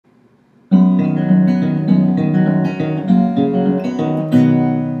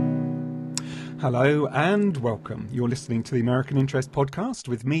Hello and welcome. You're listening to the American Interest Podcast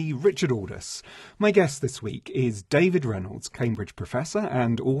with me, Richard Aldous. My guest this week is David Reynolds, Cambridge professor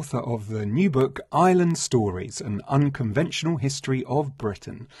and author of the new book, Island Stories, An Unconventional History of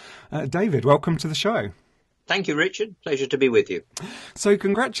Britain. David, welcome to the show. Thank you, Richard. Pleasure to be with you. So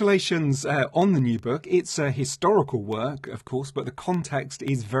congratulations on the new book. It's a historical work, of course, but the context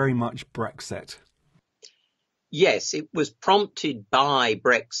is very much Brexit. Yes, it was prompted by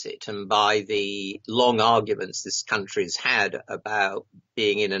Brexit and by the long arguments this country's had about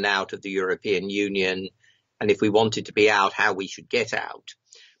being in and out of the European Union, and if we wanted to be out, how we should get out.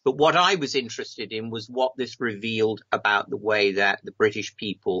 But what I was interested in was what this revealed about the way that the British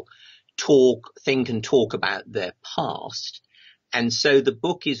people think and talk about their past. And so the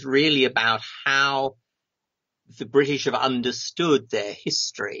book is really about how the British have understood their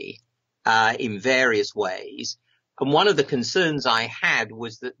history in various ways. And one of the concerns I had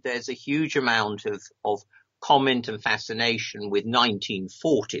was that there's a huge amount of comment and fascination with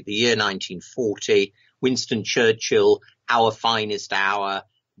 1940, the year 1940, Winston Churchill, our finest hour,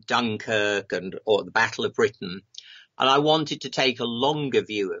 Dunkirk, or the Battle of Britain. And I wanted to take a longer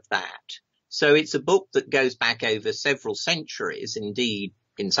view of that. So it's a book that goes back over several centuries, indeed,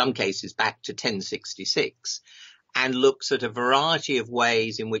 in some cases back to 1066, and looks at a variety of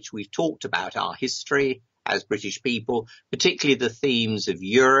ways in which we've talked about our history as British people, particularly the themes of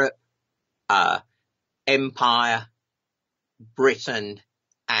Europe, empire, Britain,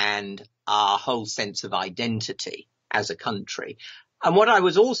 and our whole sense of identity as a country. And what I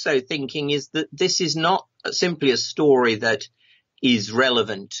was also thinking is that this is not simply a story that is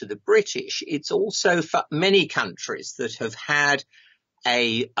relevant to the British. It's also for many countries that have had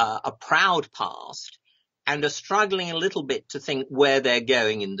a proud past and are struggling a little bit to think where they're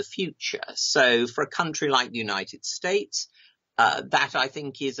going in the future. So for a country like the United States, that I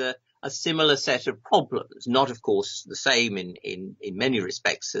think is a similar set of problems, not of course the same in many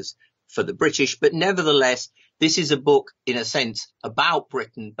respects as for the British, but nevertheless, this is a book in a sense about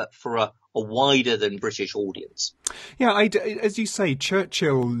Britain, but for a wider than British audience. Yeah, as you say,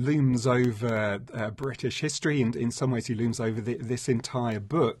 Churchill looms over British history, and in some ways he looms over this entire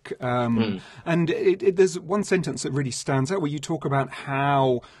book. And there's one sentence that really stands out where you talk about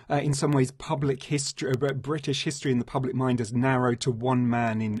how, in some ways, public history, British history in the public mind has narrowed to one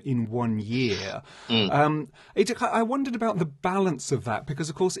man in 1 year. I wondered about the balance of that, because,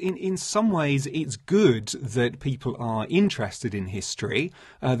 of course, in some ways it's good that people are interested in history,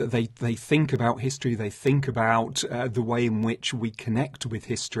 that they think about history, they think about the way in which we connect with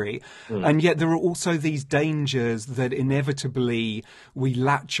history. And yet there are also these dangers that inevitably we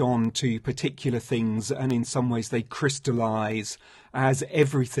latch on to particular things, and in some ways they crystallize as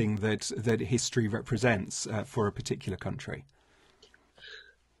everything that history represents for a particular country.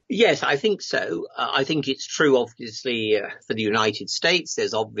 Yes, I think so. I think it's true, obviously, for the United States.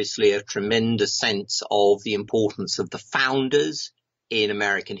 There's obviously a tremendous sense of the importance of the founders in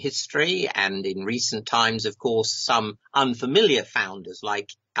American history, and in recent times, of course, some unfamiliar founders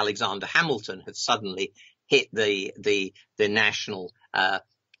like Alexander Hamilton have suddenly hit the national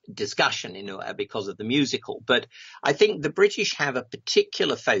discussion because of the musical. But I think the British have a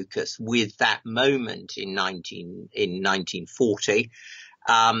particular focus with that moment in 1940,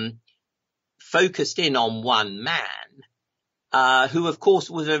 focused in on one man, who, of course,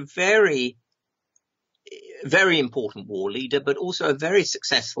 was a very important war leader, but also a very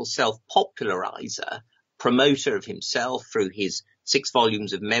successful self-popularizer, promoter of himself through his 6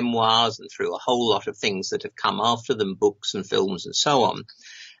 volumes of memoirs and through a whole lot of things that have come after them, books and films and so on.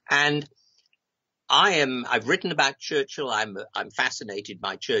 And I've written about Churchill. I'm fascinated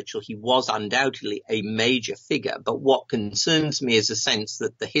by Churchill. He was undoubtedly a major figure, but what concerns me is a sense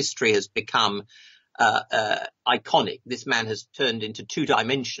that the history has become iconic. This man has turned into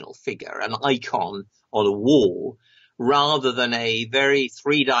two-dimensional figure, an icon on a wall, rather than a very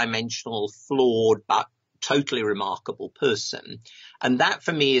three-dimensional, flawed but totally remarkable person. And that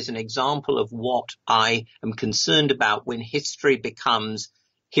for me is an example of what I am concerned about when history becomes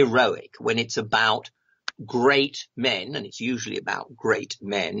heroic, when it's about great men, and it's usually about great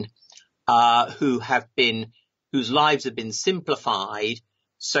men, whose lives have been simplified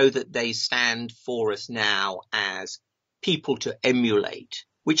so that they stand for us now as people to emulate,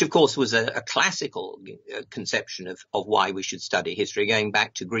 which of course was a classical conception of why we should study history, going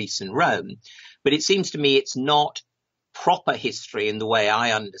back to Greece and Rome. But it seems to me it's not proper history in the way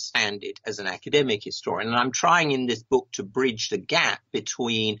I understand it as an academic historian. And I'm trying in this book to bridge the gap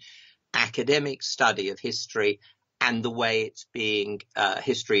between academic study of history and the way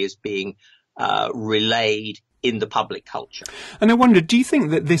history is being relayed in the public culture. And I wonder, do you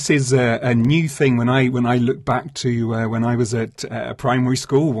think that this is a new thing? When I look back to when I was at primary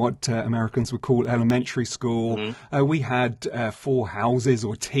school, what Americans would call elementary school, we had 4 houses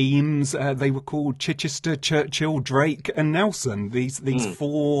or teams. They were called Chichester, Churchill, Drake, and Nelson. These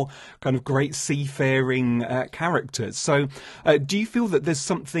 4 kind of great seafaring characters. So, do you feel that there's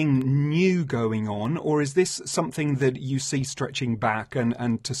something new going on, or is this something that you see stretching back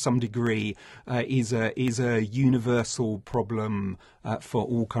and to some degree is a universal problem for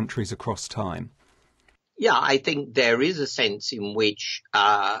all countries across time? Yeah, I think there is a sense in which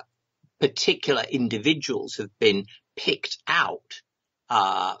particular individuals have been picked out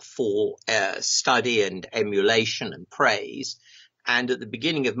for study and emulation and praise. And at the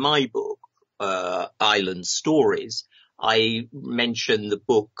beginning of my book, Island Stories, I mentioned the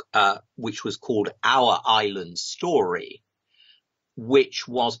book which was called Our Island Story, which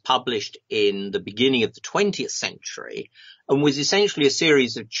was published in the beginning of the 20th century and was essentially a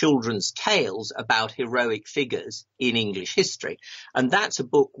series of children's tales about heroic figures in English history. And that's a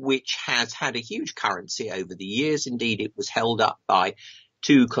book which has had a huge currency over the years. Indeed, it was held up by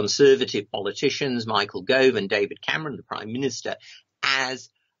 2 conservative politicians, Michael Gove and David Cameron, the Prime Minister, as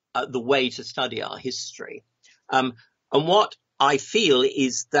the way to study our history. And what I feel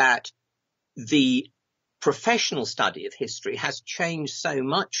is that the professional study of history has changed so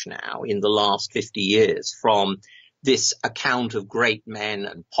much now in the last 50 years from this account of great men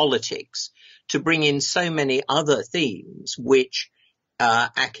and politics to bring in so many other themes which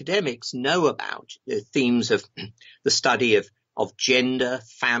academics know about, the themes of the study of gender,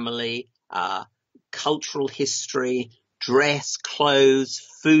 family, cultural history, dress, clothes,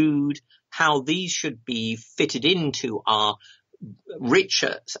 food, how these should be fitted into our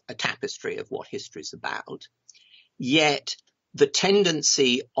richer tapestry of what history is about. Yet the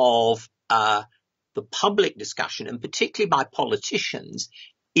tendency of the public discussion, and particularly by politicians,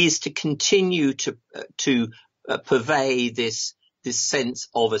 is to continue to purvey this sense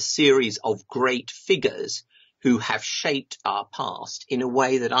of a series of great figures who have shaped our past in a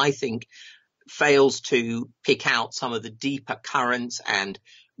way that I think fails to pick out some of the deeper currents and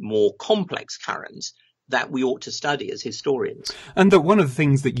more complex currents that we ought to study as historians. And that one of the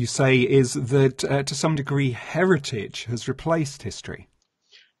things that you say is that to some degree heritage has replaced history.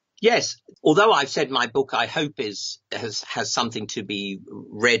 Yes, although I've said my book, I hope has something to be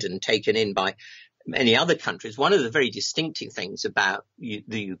read and taken in by many other countries. One of the very distinctive things about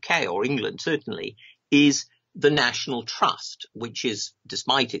the UK, or England certainly, is the National Trust, which is,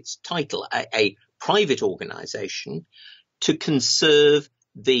 despite its title, a private organisation to conserve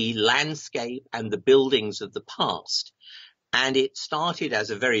the landscape and the buildings of the past. And it started as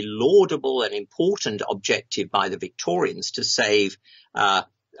a very laudable and important objective by the Victorians to save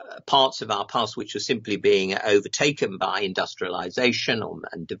parts of our past which were simply being overtaken by industrialization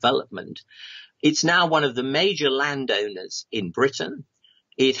and development. It's now one of the major landowners in Britain.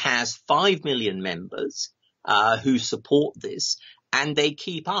 It has 5 million members who support this, and they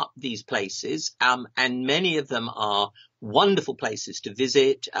keep up these places, and many of them are wonderful places to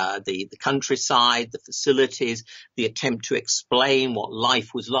visit, the countryside, the facilities, the attempt to explain what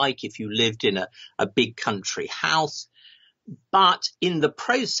life was like if you lived in a big country house. But in the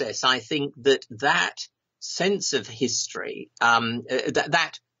process, I think that sense of history,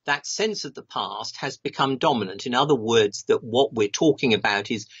 that sense of the past has become dominant. In other words, that what we're talking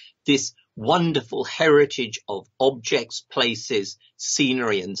about is this wonderful heritage of objects, places,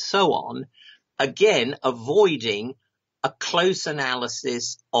 scenery, and so on, again, avoiding a close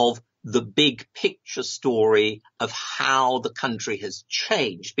analysis of the big picture story of how the country has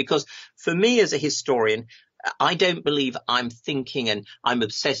changed. Because for me as a historian, I don't believe I'm thinking and I'm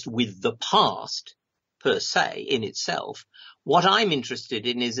obsessed with the past per se in itself. What I'm interested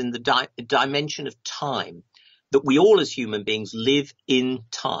in is in the dimension of time, that we all as human beings live in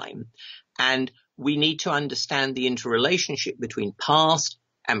time. And we need to understand the interrelationship between past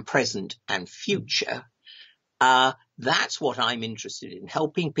and present and future. That's what I'm interested in,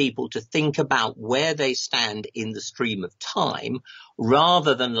 helping people to think about where they stand in the stream of time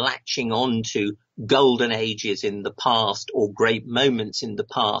rather than latching on to golden ages in the past or great moments in the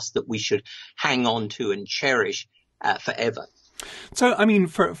past that we should hang on to and cherish forever. So, I mean,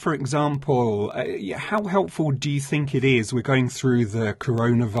 for example, how helpful do you think it is? We're going through the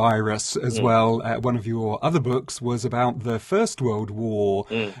coronavirus as well. One of your other books was about the First World War.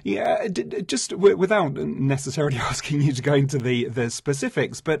 Yeah, just without necessarily asking you to go into the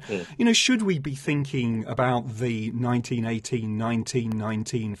specifics, but, you know, should we be thinking about the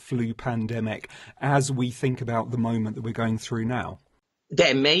 1918-1919 flu pandemic as we think about the moment that we're going through now?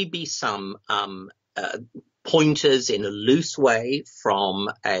 There may be some pointers in a loose way from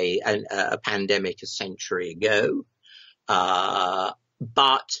a pandemic a century ago.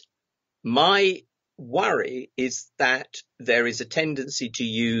 But my worry is that there is a tendency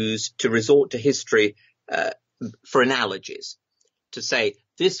to resort to history for analogies, to say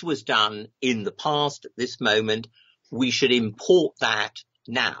this was done in the past at this moment, we should import that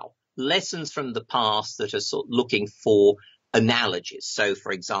now. Lessons from the past that are sort of looking for analogies. So,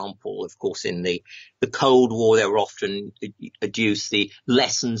 for example, of course, in the Cold War, there were often adduced the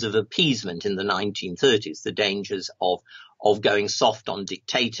lessons of appeasement in the 1930s, the dangers of going soft on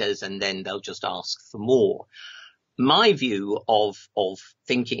dictators, and then they'll just ask for more. My view of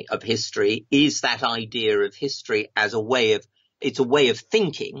thinking of history is that idea of history as it's a way of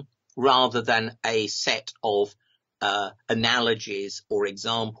thinking rather than a set of analogies or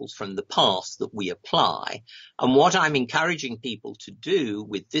examples from the past that we apply. And what I'm encouraging people to do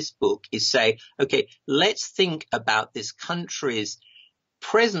with this book is say, okay, let's think about this country's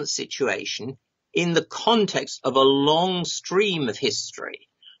present situation in the context of a long stream of history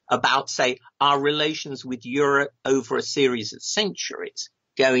about, say, our relations with Europe over a series of centuries,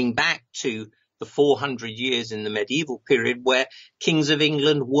 going back to the 400 years in the medieval period where kings of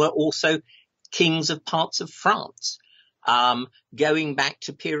England were also kings of parts of France, going back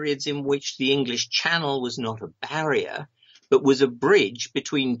to periods in which the English Channel was not a barrier, but was a bridge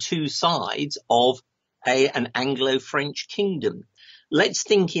between two sides of an Anglo-French kingdom. Let's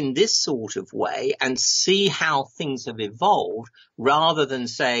think in this sort of way and see how things have evolved rather than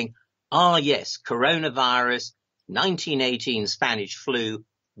saying, yes, coronavirus, 1918 Spanish flu,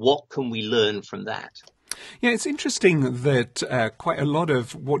 what can we learn from that? Yeah, it's interesting that quite a lot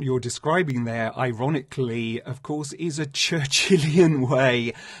of what you're describing there, ironically, of course, is a Churchillian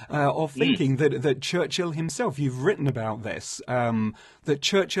way of thinking. That Churchill himself, you've written about this, that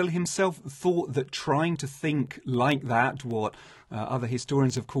Churchill himself thought that trying to think like that, what other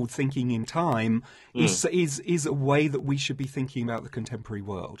historians have called thinking in time, is a way that we should be thinking about the contemporary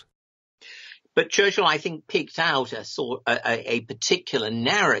world. But Churchill, I think, picked out a particular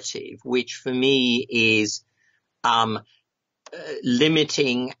narrative, which for me is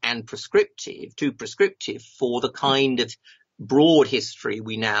limiting and too prescriptive for the kind of broad history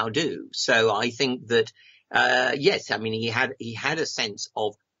we now do. So I think that, yes, I mean, he had a sense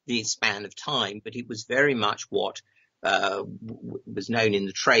of the span of time, but it was very much what was known in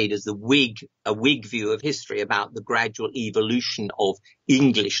the trade as a Whig view of history about the gradual evolution of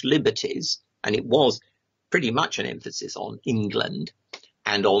English liberties. And it was pretty much an emphasis on England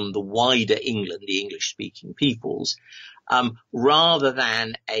and on the wider England, the English-speaking peoples, rather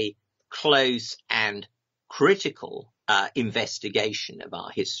than a close and critical investigation of our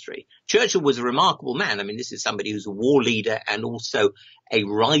history. Churchill was a remarkable man. I mean, this is somebody who's a war leader and also a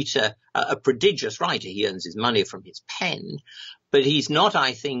writer, a prodigious writer. He earns his money from his pen, but he's not,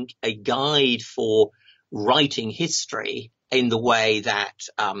 I think, a guide for writing history in the way that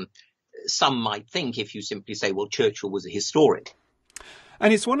some might think if you simply say, well, Churchill was a historian.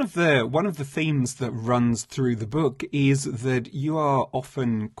 And it's one of the themes that runs through the book is that you are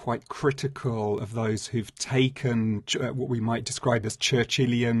often quite critical of those who've taken what we might describe as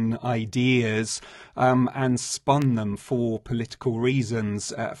Churchillian ideas and spun them for political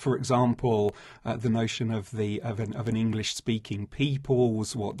reasons. For example, the notion of an English-speaking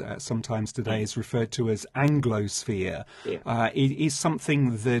peoples, what sometimes today is referred to as Anglosphere, is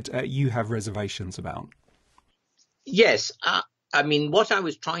something that you have reservations about. Yes. I mean, what I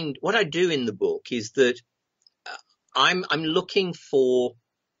do in the book is that I'm engaging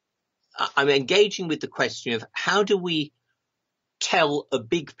with the question of how do we tell a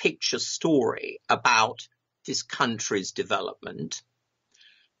big picture story about this country's development?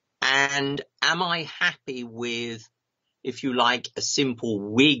 And am I happy with, if you like, a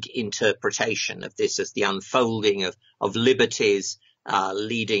simple Whig interpretation of this as the unfolding of liberties,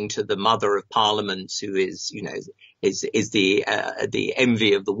 leading to the mother of parliaments, who is the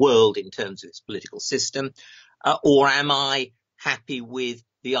envy of the world in terms of its political system, or am I happy with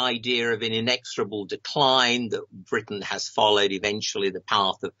the idea of an inexorable decline that Britain has followed eventually the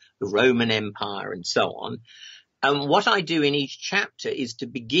path of the Roman Empire and so on? And what I do in each chapter is to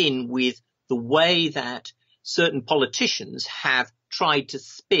begin with the way that certain politicians have tried to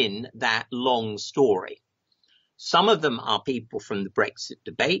spin that long story. Some of them are people from the Brexit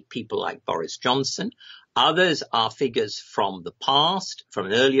debate, people like Boris Johnson. Others are figures from the past, from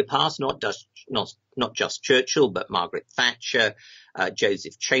an earlier past, not just Churchill, but Margaret Thatcher,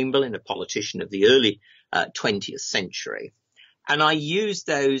 Joseph Chamberlain, a politician of the early 20th century. And I use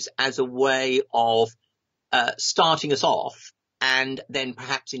those as a way of starting us off and then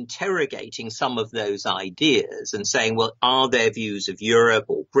perhaps interrogating some of those ideas and saying, well, are there views of Europe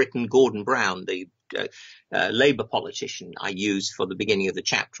or Britain? Gordon Brown, the Labour politician I used for the beginning of the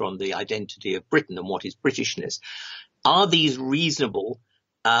chapter on the identity of Britain and what is Britishness, are these reasonable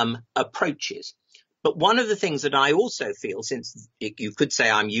approaches? But one of the things that I also feel, since you could say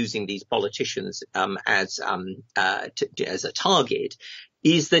I'm using these politicians as a target,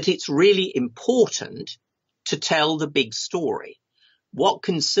 is that it's really important to tell the big story. What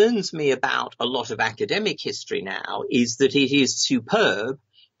concerns me about a lot of academic history now is that it is superb,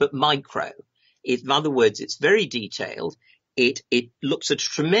 but micro. In other words, it's very detailed. It looks at a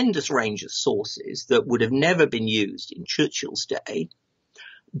tremendous range of sources that would have never been used in Churchill's day,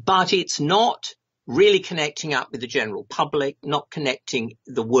 but it's not really connecting up with the general public, not connecting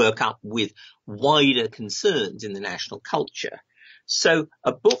the work up with wider concerns in the national culture. So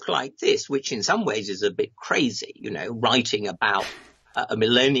a book like this, which in some ways is a bit crazy, writing about a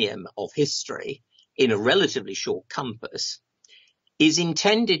millennium of history in a relatively short compass, is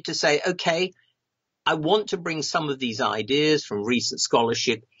intended to say, okay, I want to bring some of these ideas from recent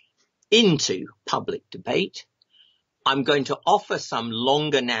scholarship into public debate. I'm going to offer some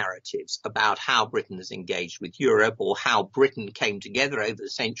longer narratives about how Britain has engaged with Europe, or how Britain came together over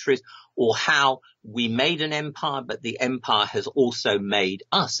the centuries, or how we made an empire, but the empire has also made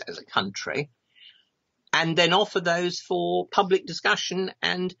us as a country, and then offer those for public discussion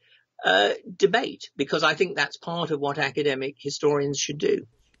and debate, because I think that's part of what academic historians should do.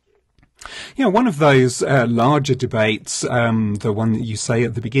 Yeah, one of those larger debates, the one that you say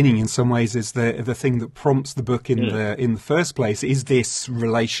at the beginning, in some ways, is the thing that prompts the book in the first place. Is this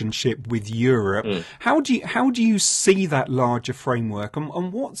relationship with Europe? How do you see that larger framework,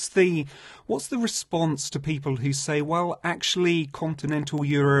 and what's the response to people who say, well, actually, continental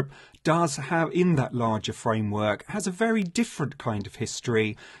Europe does have, in that larger framework, has a very different kind of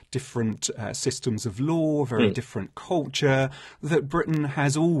history, different systems of law, very different culture, that Britain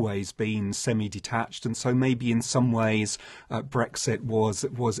has always been semi-detached, and so maybe in some ways Brexit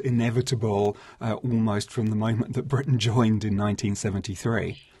was inevitable almost from the moment that Britain joined in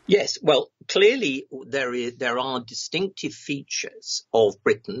 1973. Yes, well, clearly there are distinctive features of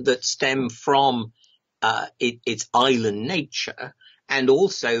Britain that stem from its island nature, and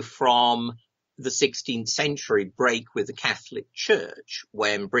also from the 16th century break with the Catholic Church,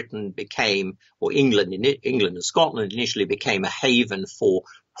 when Britain became, or England and Scotland initially became a haven for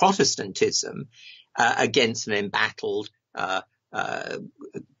Protestantism against an embattled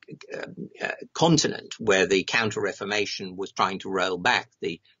continent where the Counter-Reformation was trying to roll back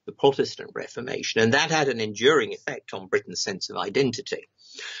the Protestant Reformation. And that had an enduring effect on Britain's sense of identity.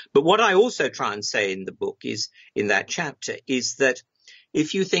 But what I also try and say in the book is, in that chapter, is that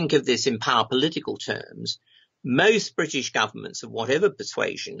if you think of this in power political terms, most British governments of whatever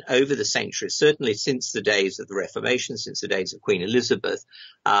persuasion over the centuries, certainly since the days of the Reformation, since the days of Queen Elizabeth,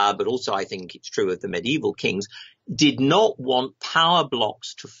 but also I think it's true of the medieval kings, did not want power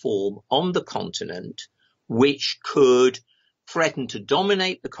blocks to form on the continent which could threaten to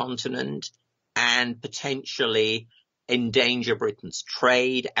dominate the continent and potentially endanger Britain's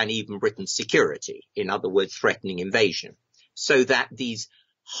trade and even Britain's security, in other words, threatening invasion. So that these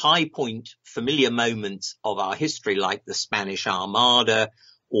high point familiar moments of our history, like the Spanish Armada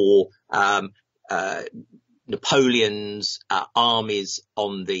or Napoleon's armies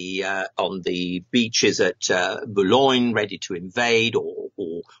on the beaches at Boulogne ready to invade,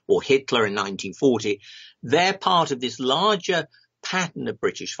 or Hitler in 1940, they're part of this larger pattern of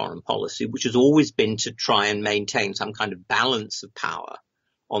British foreign policy, which has always been to try and maintain some kind of balance of power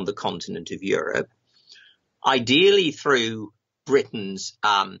on the continent of Europe, ideally through Britain's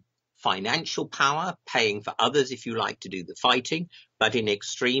financial power, paying for others, if you like, to do the fighting, but in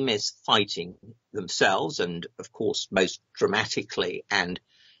extremis fighting themselves, and of course most dramatically and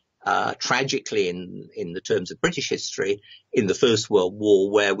tragically in the terms of British history, in the First World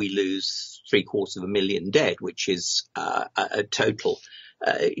War, where we lose 750,000 dead, which is a total,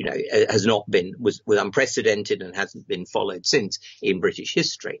 has not been, was unprecedented and hasn't been followed since in British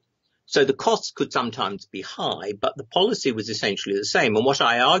history. So the costs could sometimes be high, but the policy was essentially the same. And what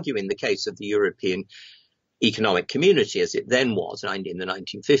I argue in the case of the European Economic Community, as it then was in the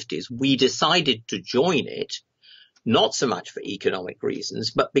 1950s, we decided to join it, not so much for economic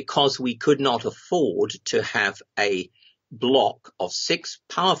reasons, but because we could not afford to have a bloc of 6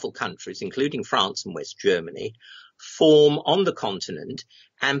 powerful countries, including France and West Germany, form on the continent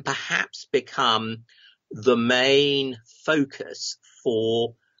and perhaps become the main focus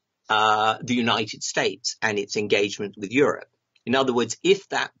for the United States and its engagement with Europe. In other words, if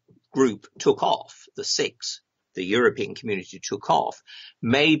that group took off, the 6, the European community took off,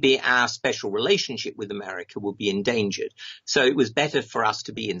 maybe our special relationship with America would be endangered. So it was better for us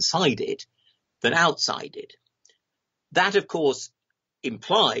to be inside it than outside it. That, of course,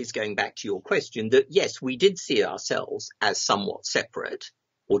 implies, going back to your question, that yes, we did see ourselves as somewhat separate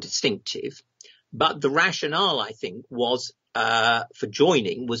or distinctive, but the rationale, I think, was for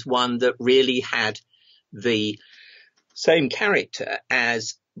joining was one that really had the same character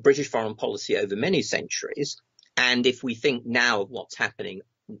as British foreign policy over many centuries. And if we think now of what's happening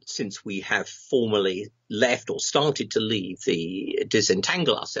since we have formally left or started to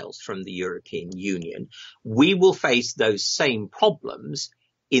disentangle ourselves from the European Union, we will face those same problems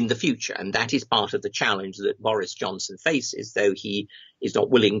in the future. And that is part of the challenge that Boris Johnson faces, though he is not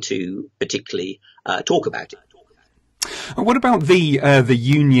willing to particularly talk about it. What about the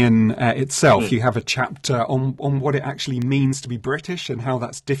union itself? You have a chapter on what it actually means to be British and how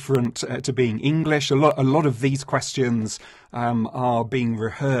that's different to being English. A lot of these questions are being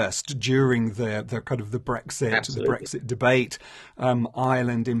rehearsed during the kind of the Brexit debate.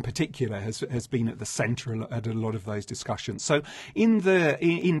 Ireland, in particular, has been at the centre at a lot of those discussions. So, in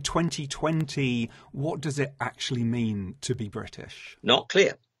 2020, what does it actually mean to be British? Not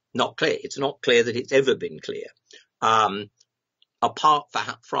clear. Not clear. It's not clear that it's ever been clear. Apart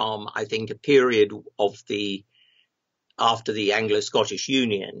from, I think, a period after the Anglo-Scottish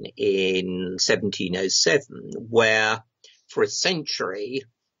Union in 1707, where for a century,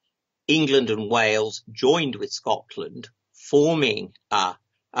 England and Wales joined with Scotland, forming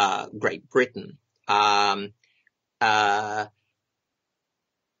Great Britain.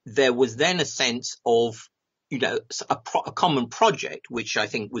 There was then a sense of, a common project, which I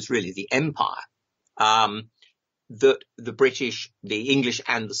think was really the empire. That the British, the English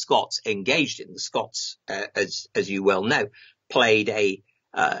and the Scots engaged in. The Scots, as you well know, played a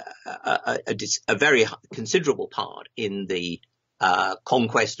very considerable part in the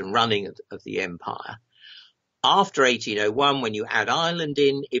conquest and running of the empire. After 1801, when you add Ireland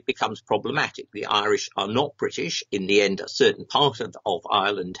in, it becomes problematic. The Irish are not British. In the end, a certain part of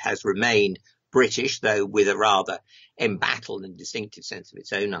Ireland has remained British, though with a rather embattled and distinctive sense of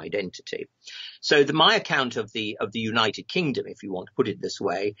its own identity. So my account of the United Kingdom, if you want to put it this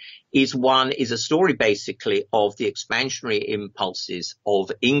way, is a story basically of the expansionary impulses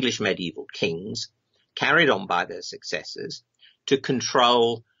of English medieval kings, carried on by their successors, to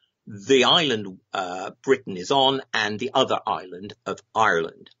control the island Britain is on and the other island of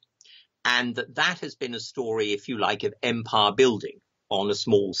Ireland. And that has been a story, if you like, of empire building on a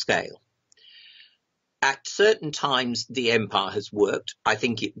small scale. At certain times, the empire has worked. I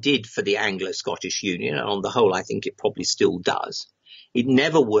think it did for the Anglo-Scottish Union, and on the whole, I think it probably still does. It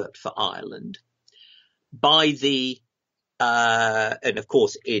never worked for Ireland. And of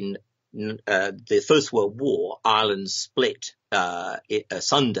course, in the First World War, Ireland split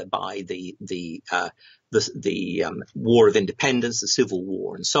asunder by the War of Independence, the Civil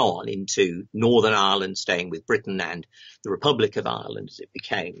War, and so on, into Northern Ireland staying with Britain and the Republic of Ireland as it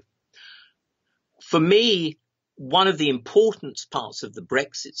became. For me, one of the important parts of the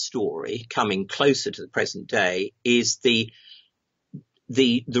Brexit story, coming closer to the present day, is the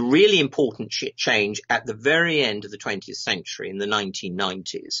really important change at the very end of the 20th century, in the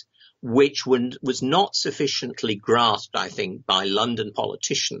 1990s, which was not sufficiently grasped, I think, by London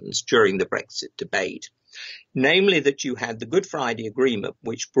politicians during the Brexit debate. Namely, that you had the Good Friday Agreement,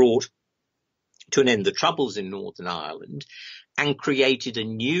 which brought to an end the troubles in Northern Ireland, and created a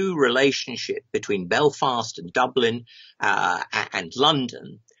new relationship between Belfast and Dublin and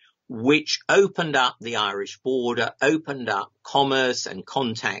London, which opened up the Irish border, opened up commerce and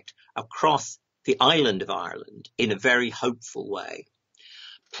contact across the island of Ireland in a very hopeful way.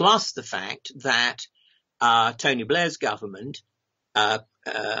 Plus the fact that Tony Blair's government,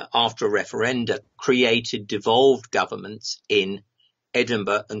 after a referenda, created devolved governments in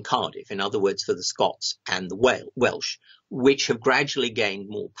Edinburgh and Cardiff, in other words, for the Scots and the Welsh, which have gradually gained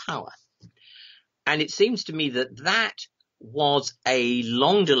more power. And it seems to me that was a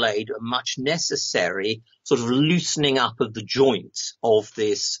long delayed, much necessary sort of loosening up of the joints of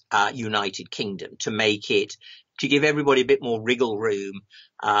this United Kingdom to give everybody a bit more wriggle room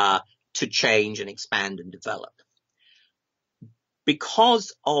to change and expand and develop.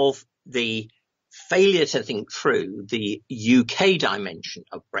 Because of the failure to think through the UK dimension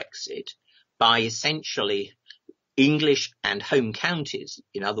of Brexit by essentially English and home counties,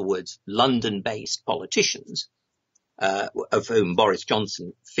 in other words, London-based politicians, of whom Boris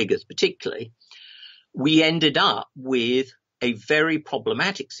Johnson figures particularly, we ended up with a very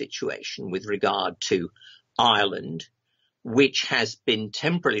problematic situation with regard to Ireland, which has been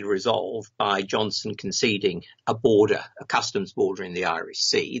temporarily resolved by Johnson conceding a customs border in the Irish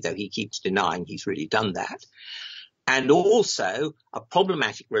Sea, though he keeps denying he's really done that. And also a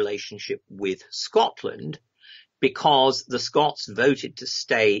problematic relationship with Scotland, because the Scots voted to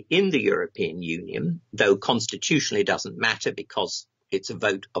stay in the European Union, though constitutionally it doesn't matter because it's a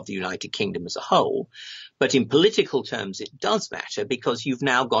vote of the United Kingdom as a whole. But in political terms, it does matter because you've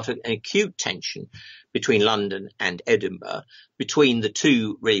now got an acute tension between London and Edinburgh, between the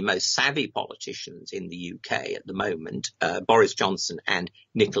two really most savvy politicians in the UK at the moment, Boris Johnson and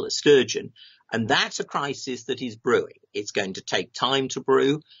Nicola Sturgeon. And that's a crisis that is brewing. It's going to take time to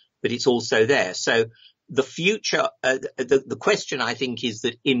brew, but it's also there. So the future, the question, I think, is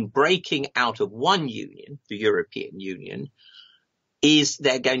that in breaking out of one union, the European Union, is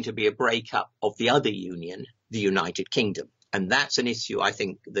there going to be a breakup of the other union, the United Kingdom? And that's an issue, I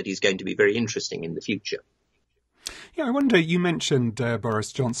think, that is going to be very interesting in the future. Yeah, I wonder, you mentioned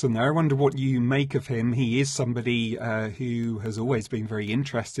Boris Johnson there. I wonder what you make of him. He is somebody who has always been very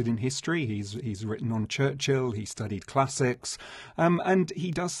interested in history. He's written on Churchill, he studied classics, and he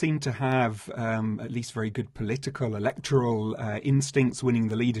does seem to have at least very good political, electoral instincts, winning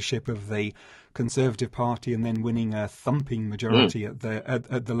the leadership of the Conservative Party and then winning a thumping majority at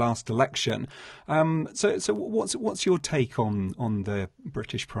the last election. So what's your take on the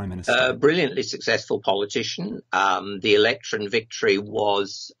British Prime Minister? Brilliantly successful politician. The election victory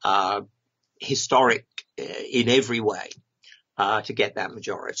was historic in every way to get that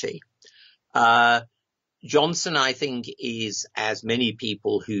majority. Johnson, I think, is, as many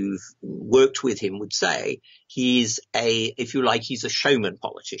people who've worked with him would say, he's if you like, he's a showman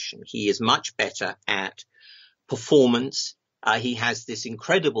politician. He is much better at performance. He has this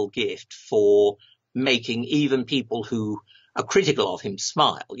incredible gift for making even people who are critical of him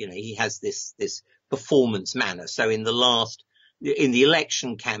smile. You know, he has this performance manner. So in the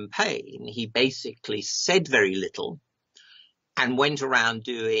election campaign, he basically said very little and went around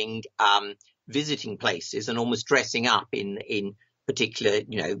doing visiting places and almost dressing up in particular,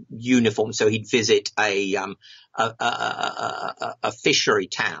 uniforms. So he'd visit a fishery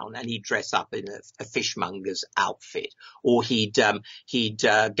town and he'd dress up in a fishmonger's outfit, or he'd go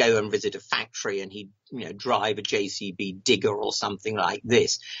and visit a factory and he'd drive a JCB digger or something like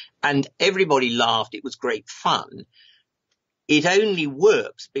this. And everybody laughed. It was great fun. It only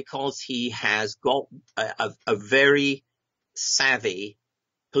works because he has got a very savvy,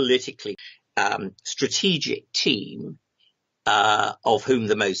 politically strategic team, of whom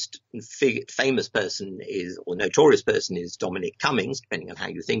the most famous person is, or notorious person is, Dominic Cummings, depending on how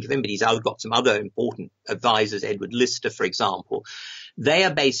you think of him, but he's got some other important advisors, Edward Lister, for example. They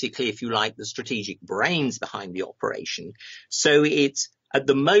are basically, if you like, the strategic brains behind the operation. So at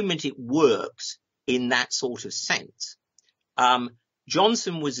the moment it works in that sort of sense.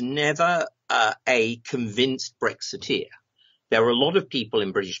 Johnson was never a convinced Brexiteer. There are a lot of people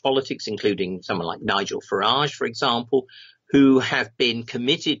in British politics, including someone like Nigel Farage, for example, who have been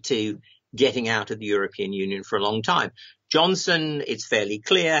committed to getting out of the European Union for a long time. Johnson, it's fairly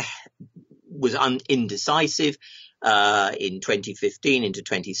clear, was indecisive in 2015 into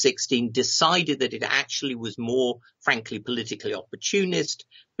 2016, decided that it actually was more, frankly, politically opportunist,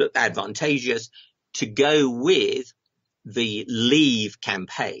 but advantageous to go with the Leave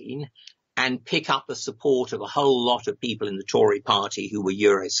campaign and pick up the support of a whole lot of people in the Tory party who were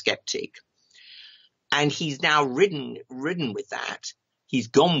Eurosceptic. And he's now ridden with that. He's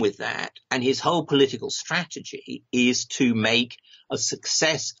gone with that. And his whole political strategy is to make a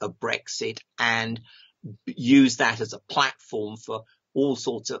success of Brexit and use that as a platform for all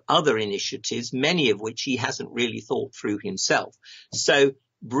sorts of other initiatives, many of which he hasn't really thought through himself. So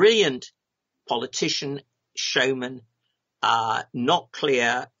brilliant politician, showman, not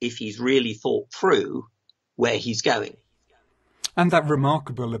clear if he's really thought through where he's going. And that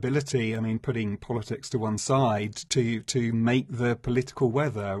remarkable ability, I mean, putting politics to one side, to make the political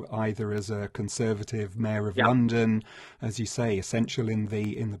weather, either as a Conservative Mayor of London, as you say, essential in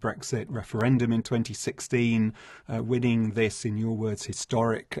the Brexit referendum in 2016, winning this, in your words,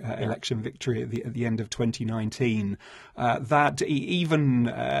 historic election victory at the end of 2019. That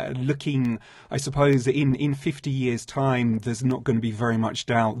even looking, I suppose, in 50 years' time, there's not going to be very much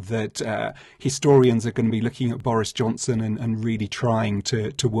doubt that historians are going to be looking at Boris Johnson and really trying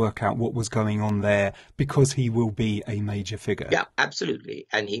to work out what was going on there, because he will be a major figure. Yeah, absolutely.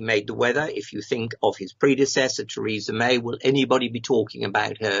 And he made the weather. If you think of his predecessor, Theresa May, will anybody be talking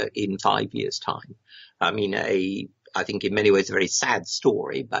about her in 5 years' time? I mean, I think in many ways a very sad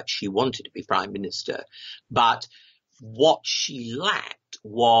story, but she wanted to be Prime Minister. But what she lacked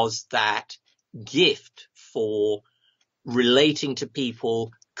was that gift for relating to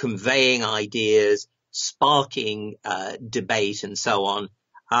people, conveying ideas, sparking debate and so on,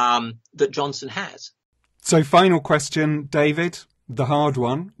 that Johnson has. So final question, David, the hard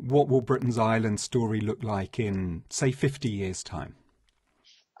one. What will Britain's island story look like in, say, 50 years' time?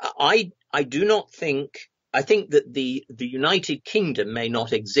 I do not think, I think that the United Kingdom may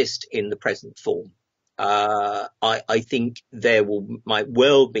not exist in the present form. I think there might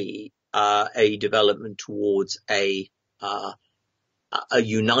well be a development towards a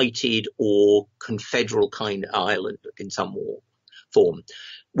united or confederal kind of Ireland in some form.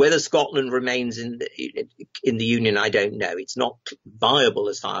 Whether Scotland remains in the Union, I don't know. It's not viable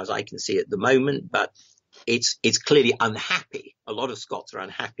as far as I can see at the moment, but it's clearly unhappy. A lot of Scots are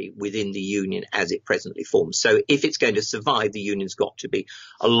unhappy within the Union as it presently forms. So if it's going to survive, the Union's got to be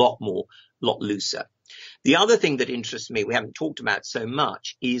a lot looser. The other thing that interests me, we haven't talked about so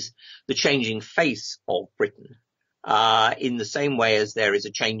much, is the changing face of Britain. In the same way as there is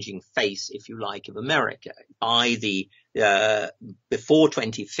a changing face, if you like, of America. By before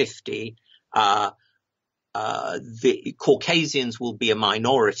 2050, the Caucasians will be a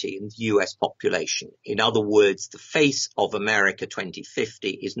minority in the US population. In other words, the face of America 2050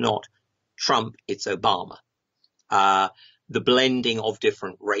 is not Trump, it's Obama. The blending of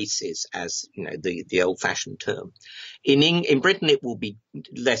different races, as you know, the old-fashioned term. In Britain, it will be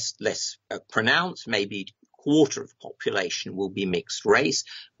less pronounced, maybe quarter of the population will be mixed race,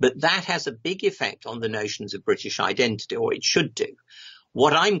 but that has a big effect on the notions of British identity, or it should do.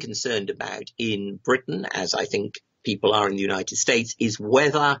 What I'm concerned about in Britain, as I think people are in the United States, is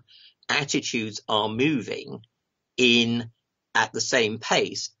whether attitudes are moving at the same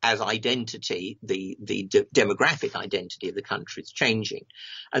pace as identity, the demographic identity of the country is changing.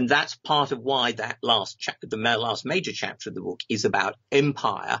 And that's part of why the last major chapter of the book is about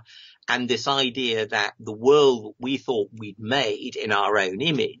empire and this idea that the world we thought we'd made in our own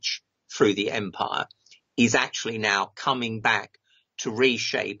image through the empire is actually now coming back to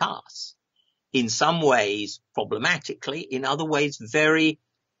reshape us. In some ways problematically, in other ways very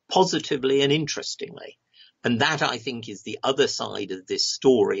positively and interestingly. And that, I think, is the other side of this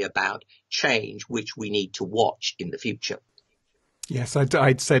story about change, which we need to watch in the future. Yes,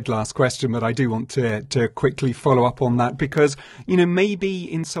 I'd said last question, but I do want to quickly follow up on that because, you know,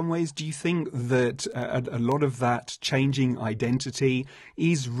 maybe in some ways, do you think that a lot of that changing identity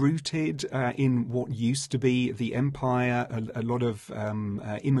is rooted in what used to be the empire, a lot of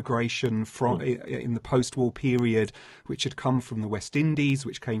immigration in the post-war period, which had come from the West Indies,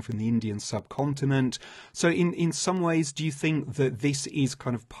 which came from the Indian subcontinent. So in some ways, do you think that this is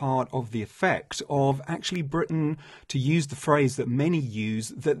kind of part of the effect of actually Britain, to use the phrase that many use,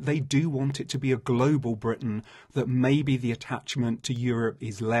 that they do want it to be a global Britain, that maybe the attachment to Europe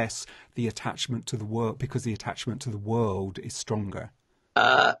is less, the attachment to the world, because the attachment to the world is stronger?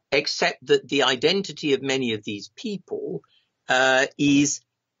 Except that the identity of many of these people is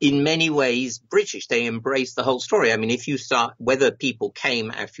in many ways British. They embrace the whole story. I mean, if you start, whether people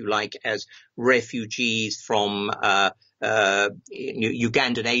came, if you like, as refugees from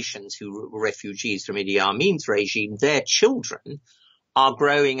Ugandan nations who were refugees from Idi Amin's regime, their children are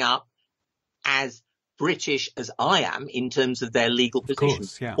growing up as British as I am in terms of their legal position.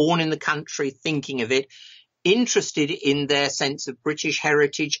 Course, yeah. Born in the country, thinking of it, interested in their sense of British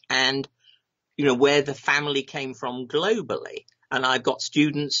heritage and, you know, where the family came from globally. And I've got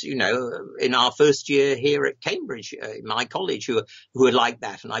students, you know, in our first year here at Cambridge, my college, who are like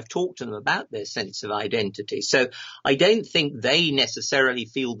that. And I've talked to them about their sense of identity. So I don't think they necessarily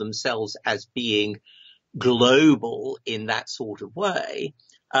feel themselves as being global in that sort of way.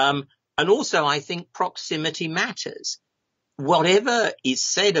 And also, I think proximity matters. Whatever is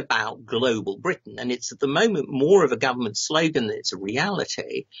said about global Britain, and it's at the moment more of a government slogan than it's a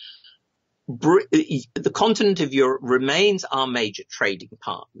reality, the continent of Europe remains our major trading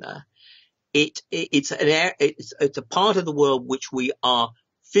partner. It's a part of the world which we are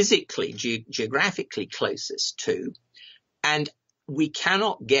physically, geographically closest to, and we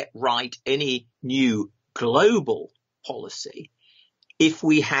cannot get right any new global policy if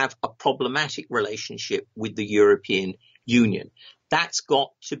we have a problematic relationship with the European Union. That's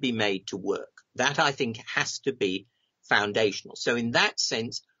got to be made to work. That, I think, has to be foundational. So in that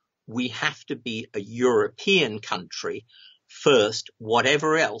sense, we have to be a European country first,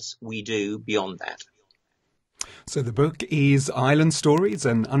 whatever else we do beyond that. So the book is Island Stories,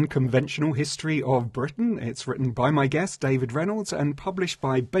 an Unconventional History of Britain. It's written by my guest, David Reynolds, and published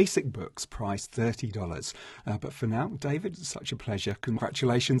by Basic Books, priced $30. But for now, David, it's such a pleasure.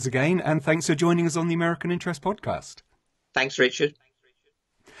 Congratulations again, and thanks for joining us on the American Interest Podcast. Thanks, Richard.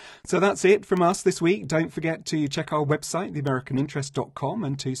 So that's it from us this week. Don't forget to check our website, theamericaninterest.com,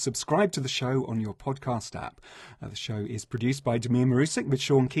 and to subscribe to the show on your podcast app. The show is produced by Damir Marusik with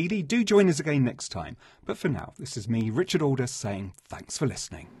Sean Keeley. Do join us again next time. But for now, this is me, Richard Aldous, saying thanks for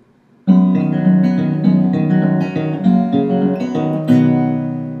listening.